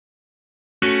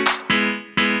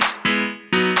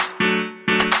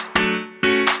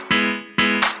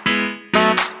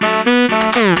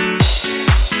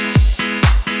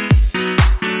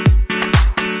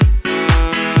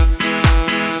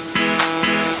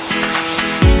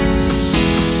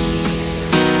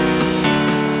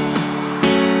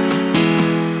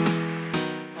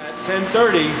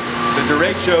6:30, the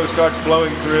derecho starts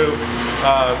blowing through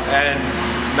and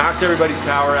knocked everybody's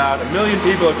power out. 1 million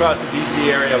people across the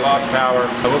DC area lost power.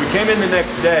 Well, we came in the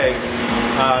next day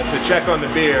to check on the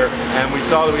beer, and we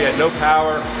saw that we had no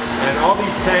power, and all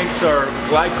these tanks are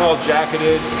glycol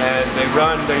jacketed, and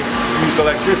they use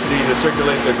electricity to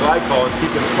circulate the glycol and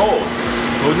keep them cold.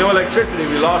 But with no electricity,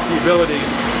 we lost the ability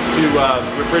to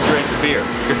refrigerate the beer,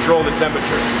 control the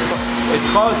temperature. It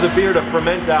caused the beer to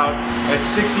ferment out at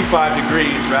 65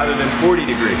 degrees rather than 40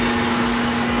 degrees.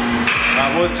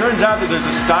 Well, it turns out that there's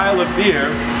a style of beer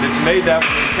that's made that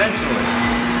way intentionally.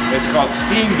 It's called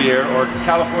steam beer, or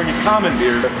California Common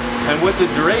beer, and what the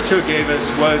derecho gave us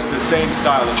was the same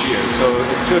style of beer. So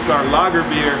it took our lager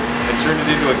beer and turned it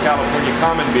into a California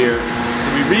Common beer, so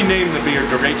we renamed the beer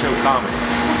Derecho Common.